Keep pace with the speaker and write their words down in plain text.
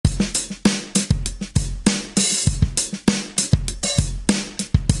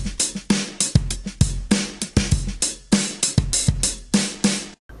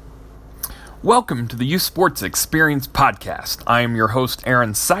Welcome to the Youth Sports Experience Podcast. I am your host,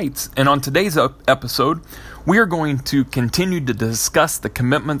 Aaron Seitz, and on today's episode, we are going to continue to discuss the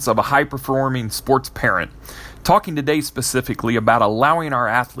commitments of a high-performing sports parent, talking today specifically about allowing our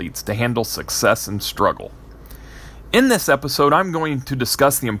athletes to handle success and struggle. In this episode, I'm going to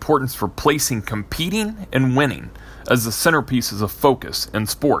discuss the importance for placing competing and winning as the centerpieces of focus in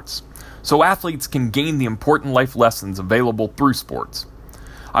sports, so athletes can gain the important life lessons available through sports.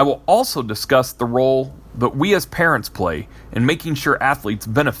 I will also discuss the role that we as parents play in making sure athletes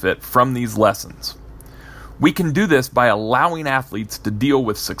benefit from these lessons. We can do this by allowing athletes to deal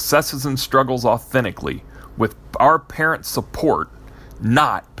with successes and struggles authentically with our parent support,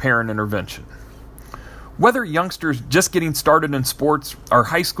 not parent intervention. Whether youngsters just getting started in sports or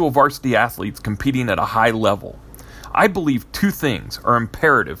high school varsity athletes competing at a high level, I believe two things are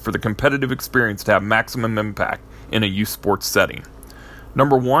imperative for the competitive experience to have maximum impact in a youth sports setting.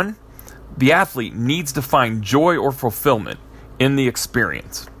 Number one, the athlete needs to find joy or fulfillment in the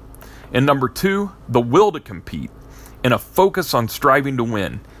experience. And number two, the will to compete and a focus on striving to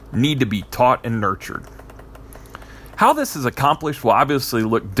win need to be taught and nurtured. How this is accomplished will obviously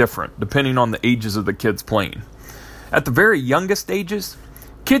look different depending on the ages of the kids playing. At the very youngest ages,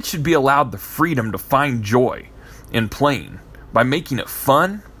 kids should be allowed the freedom to find joy in playing by making it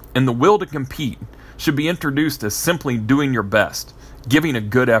fun, and the will to compete should be introduced as simply doing your best, giving a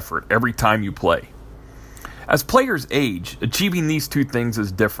good effort every time you play. As players age, achieving these two things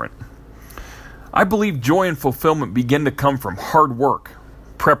is different. I believe joy and fulfillment begin to come from hard work,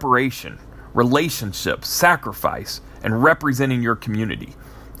 preparation, relationships, sacrifice, and representing your community,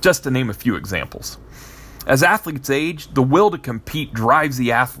 just to name a few examples. As athletes age, the will to compete drives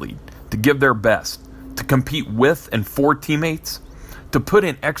the athlete to give their best, to compete with and for teammates, to put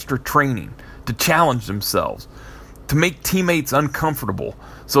in extra training, to challenge themselves, to make teammates uncomfortable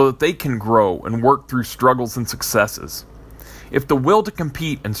so that they can grow and work through struggles and successes. If the will to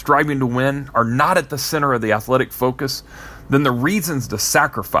compete and striving to win are not at the center of the athletic focus, then the reasons to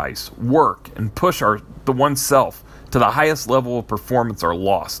sacrifice, work, and push the oneself to the highest level of performance are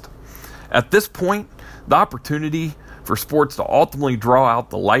lost. At this point, the opportunity for sports to ultimately draw out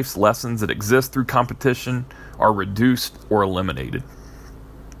the life's lessons that exist through competition are reduced or eliminated.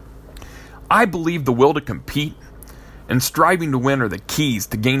 I believe the will to compete and striving to win are the keys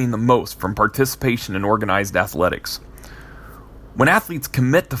to gaining the most from participation in organized athletics. When athletes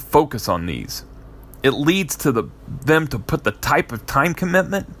commit to focus on these, it leads to them to put the type of time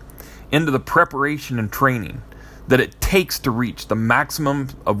commitment into the preparation and training that it takes to reach the maximum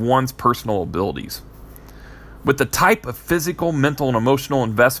of one's personal abilities. With the type of physical, mental, and emotional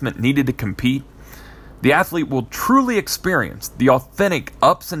investment needed to compete, the athlete will truly experience the authentic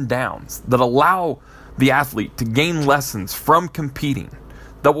ups and downs that allow the athlete to gain lessons from competing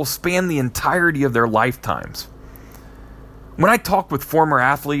that will span the entirety of their lifetimes. When I talk with former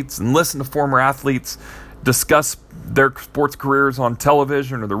athletes and listen to former athletes discuss their sports careers on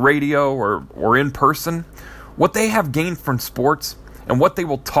television or the radio or in person, what they have gained from sports and what they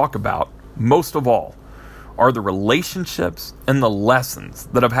will talk about most of all are the relationships and the lessons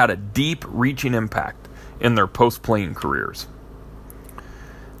that have had a deep, reaching impact in their post-playing careers.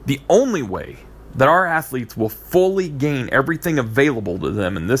 The only way that our athletes will fully gain everything available to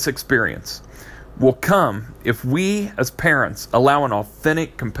them in this experience will come if we as parents allow an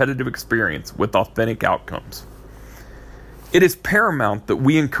authentic competitive experience with authentic outcomes. It is paramount that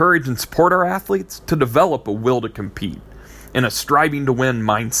we encourage and support our athletes to develop a will to compete and a striving to win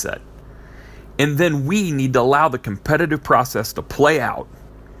mindset. And then we need to allow the competitive process to play out.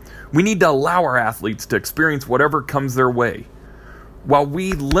 We need to allow our athletes to experience whatever comes their way, while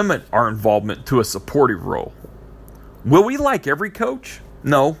we limit our involvement to a supportive role. Will we like every coach?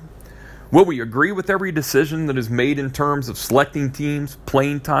 No. Will we agree with every decision that is made in terms of selecting teams,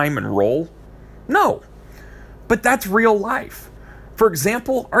 playing time, and role? No. But that's real life. For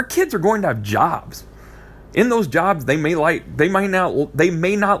example, our kids are going to have jobs. In those jobs, they may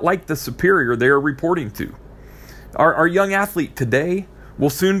not like the superior they are reporting to. Our young athlete today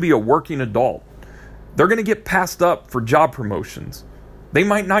will soon be a working adult. They're going to get passed up for job promotions. They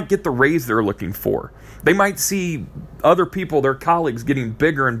might not get the raise they're looking for. They might see other people, their colleagues, getting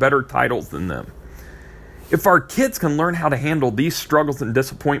bigger and better titles than them. If our kids can learn how to handle these struggles and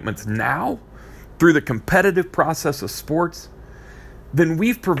disappointments now, through the competitive process of sports, then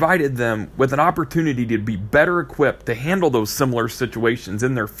we've provided them with an opportunity to be better equipped to handle those similar situations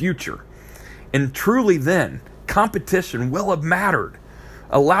in their future. And truly then, competition will have mattered,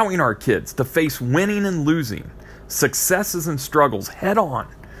 allowing our kids to face winning and losing, successes and struggles head on,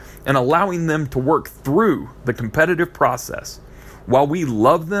 and allowing them to work through the competitive process while we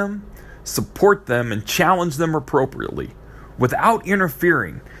love them, support them, and challenge them appropriately without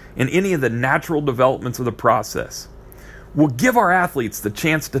interfering in any of the natural developments of the process. We'll give our athletes the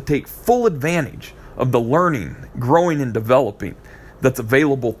chance to take full advantage of the learning, growing, and developing that's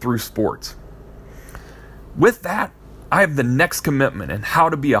available through sports. With that, I have the next commitment in how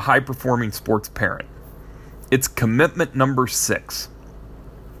to be a high-performing sports parent. It's commitment number 6.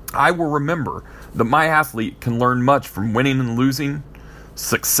 I will remember that my athlete can learn much from winning and losing,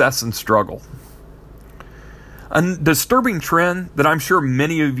 success and struggle. A disturbing trend that I'm sure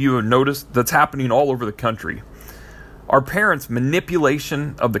many of you have noticed that's happening all over the country are parents'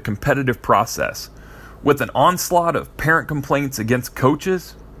 manipulation of the competitive process with an onslaught of parent complaints against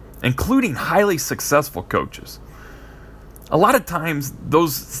coaches, including highly successful coaches. A lot of times,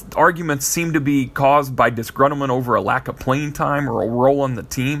 those arguments seem to be caused by disgruntlement over a lack of playing time or a role on the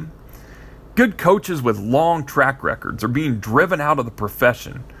team. Good coaches with long track records are being driven out of the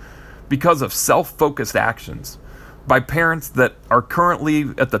profession because of self-focused actions by parents that are currently,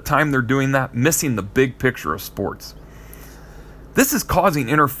 at the time they're doing that, missing the big picture of sports. This is causing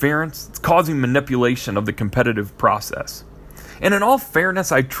interference, it's causing manipulation of the competitive process. And in all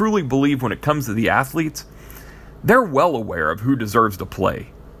fairness, I truly believe when it comes to the athletes, they're well aware of who deserves to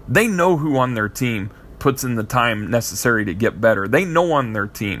play. They know who on their team puts in the time necessary to get better. They know on their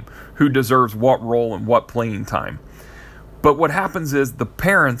team who deserves what role and what playing time. But what happens is the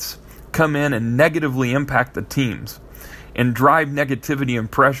parents come in and negatively impact the teams and drive negativity and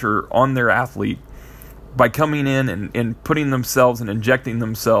pressure on their athlete by coming in and putting themselves and injecting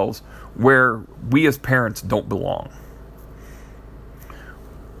themselves where we as parents don't belong.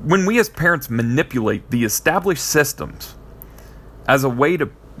 When we as parents manipulate the established systems as a way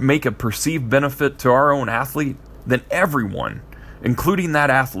to make a perceived benefit to our own athlete, then everyone, including that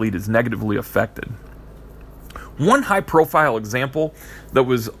athlete, is negatively affected. One high-profile example that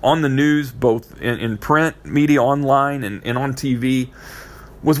was on the news, both in print, media, online, and on TV,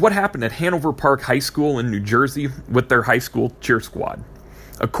 was what happened at Hanover Park High School in New Jersey with their high school cheer squad.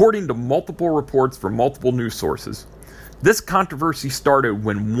 According to multiple reports from multiple news sources, this controversy started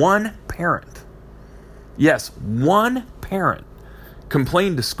when one parent, yes, one parent,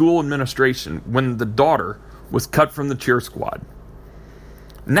 complained to school administration when the daughter was cut from the cheer squad.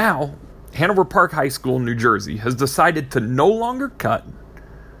 Now, Hanover Park High School in New Jersey has decided to no longer cut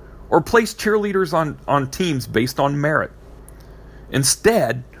or place cheerleaders on teams based on merit.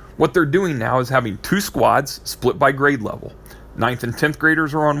 Instead, what they're doing now is having 2 squads split by grade level. 9th and 10th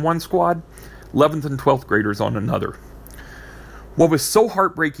graders are on one squad, 11th and 12th graders on another. What was so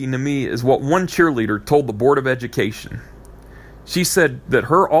heartbreaking to me is what one cheerleader told the Board of Education. She said that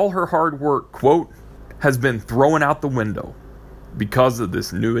all her hard work, quote, has been thrown out the window because of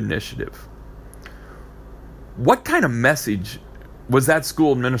this new initiative. What kind of message was that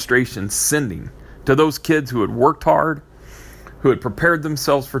school administration sending to those kids who had worked hard, who had prepared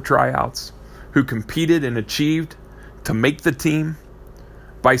themselves for tryouts, who competed and achieved to make the team,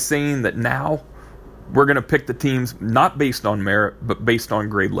 by saying that now we're going to pick the teams not based on merit, but based on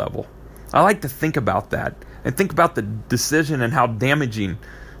grade level? I like to think about that and think about the decision and how damaging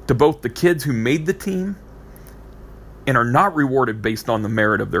to both the kids who made the team and are not rewarded based on the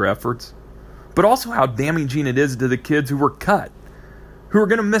merit of their efforts, but also how damaging it is to the kids who were cut, who are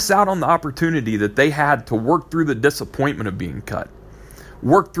going to miss out on the opportunity that they had to work through the disappointment of being cut,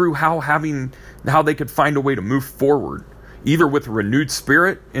 work through how they could find a way to move forward, either with a renewed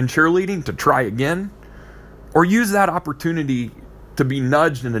spirit in cheerleading to try again, or use that opportunity to be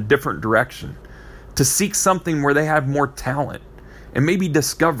nudged in a different direction, to seek something where they have more talent, and maybe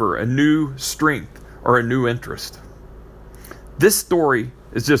discover a new strength or a new interest. This story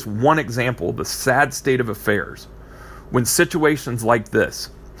is just one example of the sad state of affairs when situations like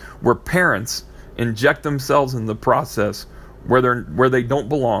this, where parents inject themselves in the process where they don't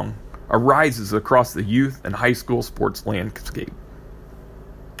belong, arises across the youth and high school sports landscape.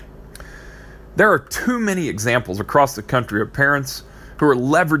 There are too many examples across the country of parents who are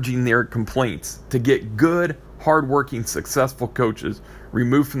leveraging their complaints to get good, hardworking, successful coaches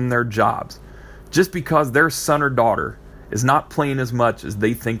removed from their jobs just because their son or daughter is not playing as much as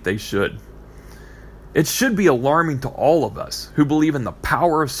they think they should. It should be alarming to all of us who believe in the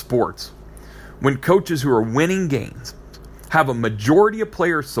power of sports when coaches who are winning games have a majority of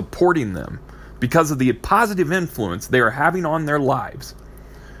players supporting them because of the positive influence they are having on their lives,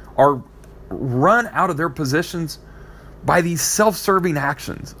 are run out of their positions by these self-serving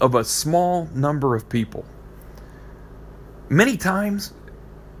actions of a small number of people. Many times,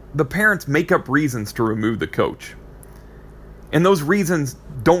 the parents make up reasons to remove the coach. And those reasons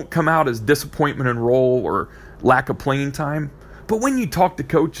don't come out as disappointment in role or lack of playing time, But when you talk to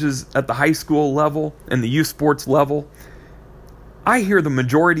coaches at the high school level and the youth sports level, I hear the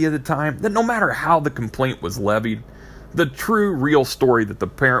majority of the time that no matter how the complaint was levied, the true, real story that the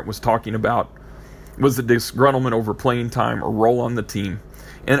parent was talking about was the disgruntlement over playing time or role on the team.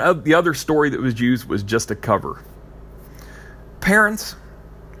 And the other story that was used was just a cover. Parents,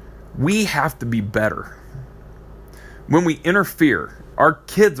 we have to be better. When we interfere, our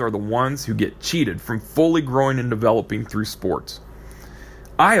kids are the ones who get cheated from fully growing and developing through sports.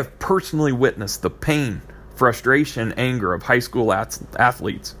 I have personally witnessed the pain, frustration, and anger of high school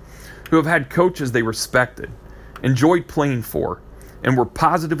athletes who have had coaches they respected, enjoyed playing for, and were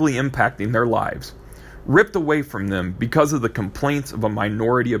positively impacting their lives, ripped away from them because of the complaints of a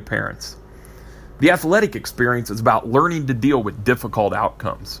minority of parents. The athletic experience is about learning to deal with difficult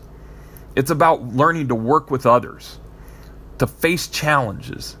outcomes. It's about learning to work with others, to face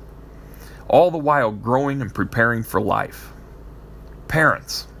challenges, all the while growing and preparing for life.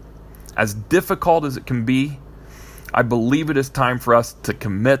 Parents, as difficult as it can be, I believe it is time for us to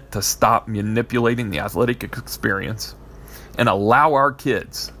commit to stop manipulating the athletic experience and allow our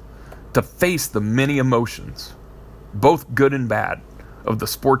kids to face the many emotions, both good and bad, of the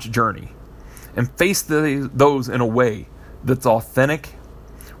sports journey, and face those in a way that's authentic,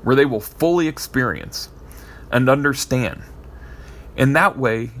 where they will fully experience and understand. In that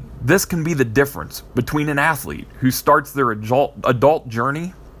way, this can be the difference between an athlete who starts their adult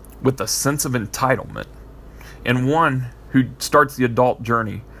journey with a sense of entitlement and one who starts the adult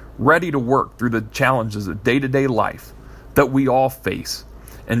journey ready to work through the challenges of day-to-day life that we all face,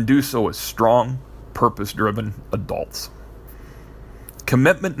 and do so as strong, purpose-driven adults.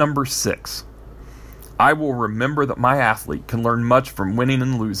 Commitment number 6. I will remember that my athlete can learn much from winning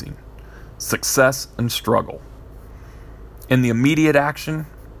and losing, success and struggle. In the immediate action,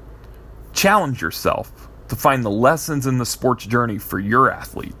 challenge yourself to find the lessons in the sports journey for your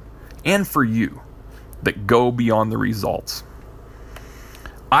athlete and for you that go beyond the results.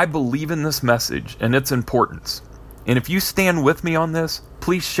 I believe in this message and its importance. And if you stand with me on this,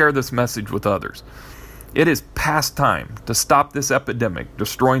 please share this message with others. It is past time to stop this epidemic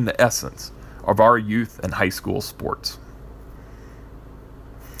destroying the essence of our youth and high school sports.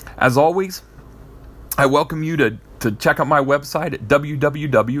 As always, I welcome you to check out my website at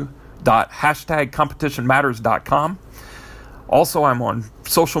www.competitionmatters.com. Also, I'm on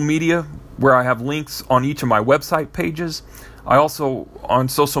social media where I have links on each of my website pages. I also, on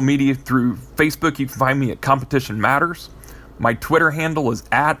social media through Facebook, you can find me at Competition Matters. My Twitter handle is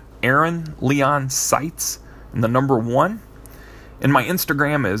 @AaronLeonSites and the number 1. And my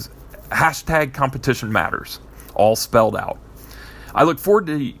Instagram is #CompetitionMatters, all spelled out. I look forward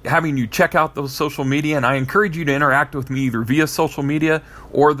to having you check out those social media, and I encourage you to interact with me either via social media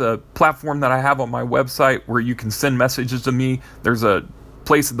or the platform that I have on my website where you can send messages to me. There's a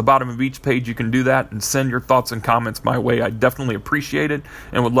place at the bottom of each page you can do that and send your thoughts and comments my way. I definitely appreciate it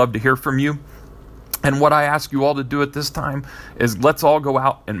and would love to hear from you. And what I ask you all to do at this time is let's all go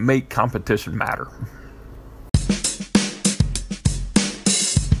out and make competition matter.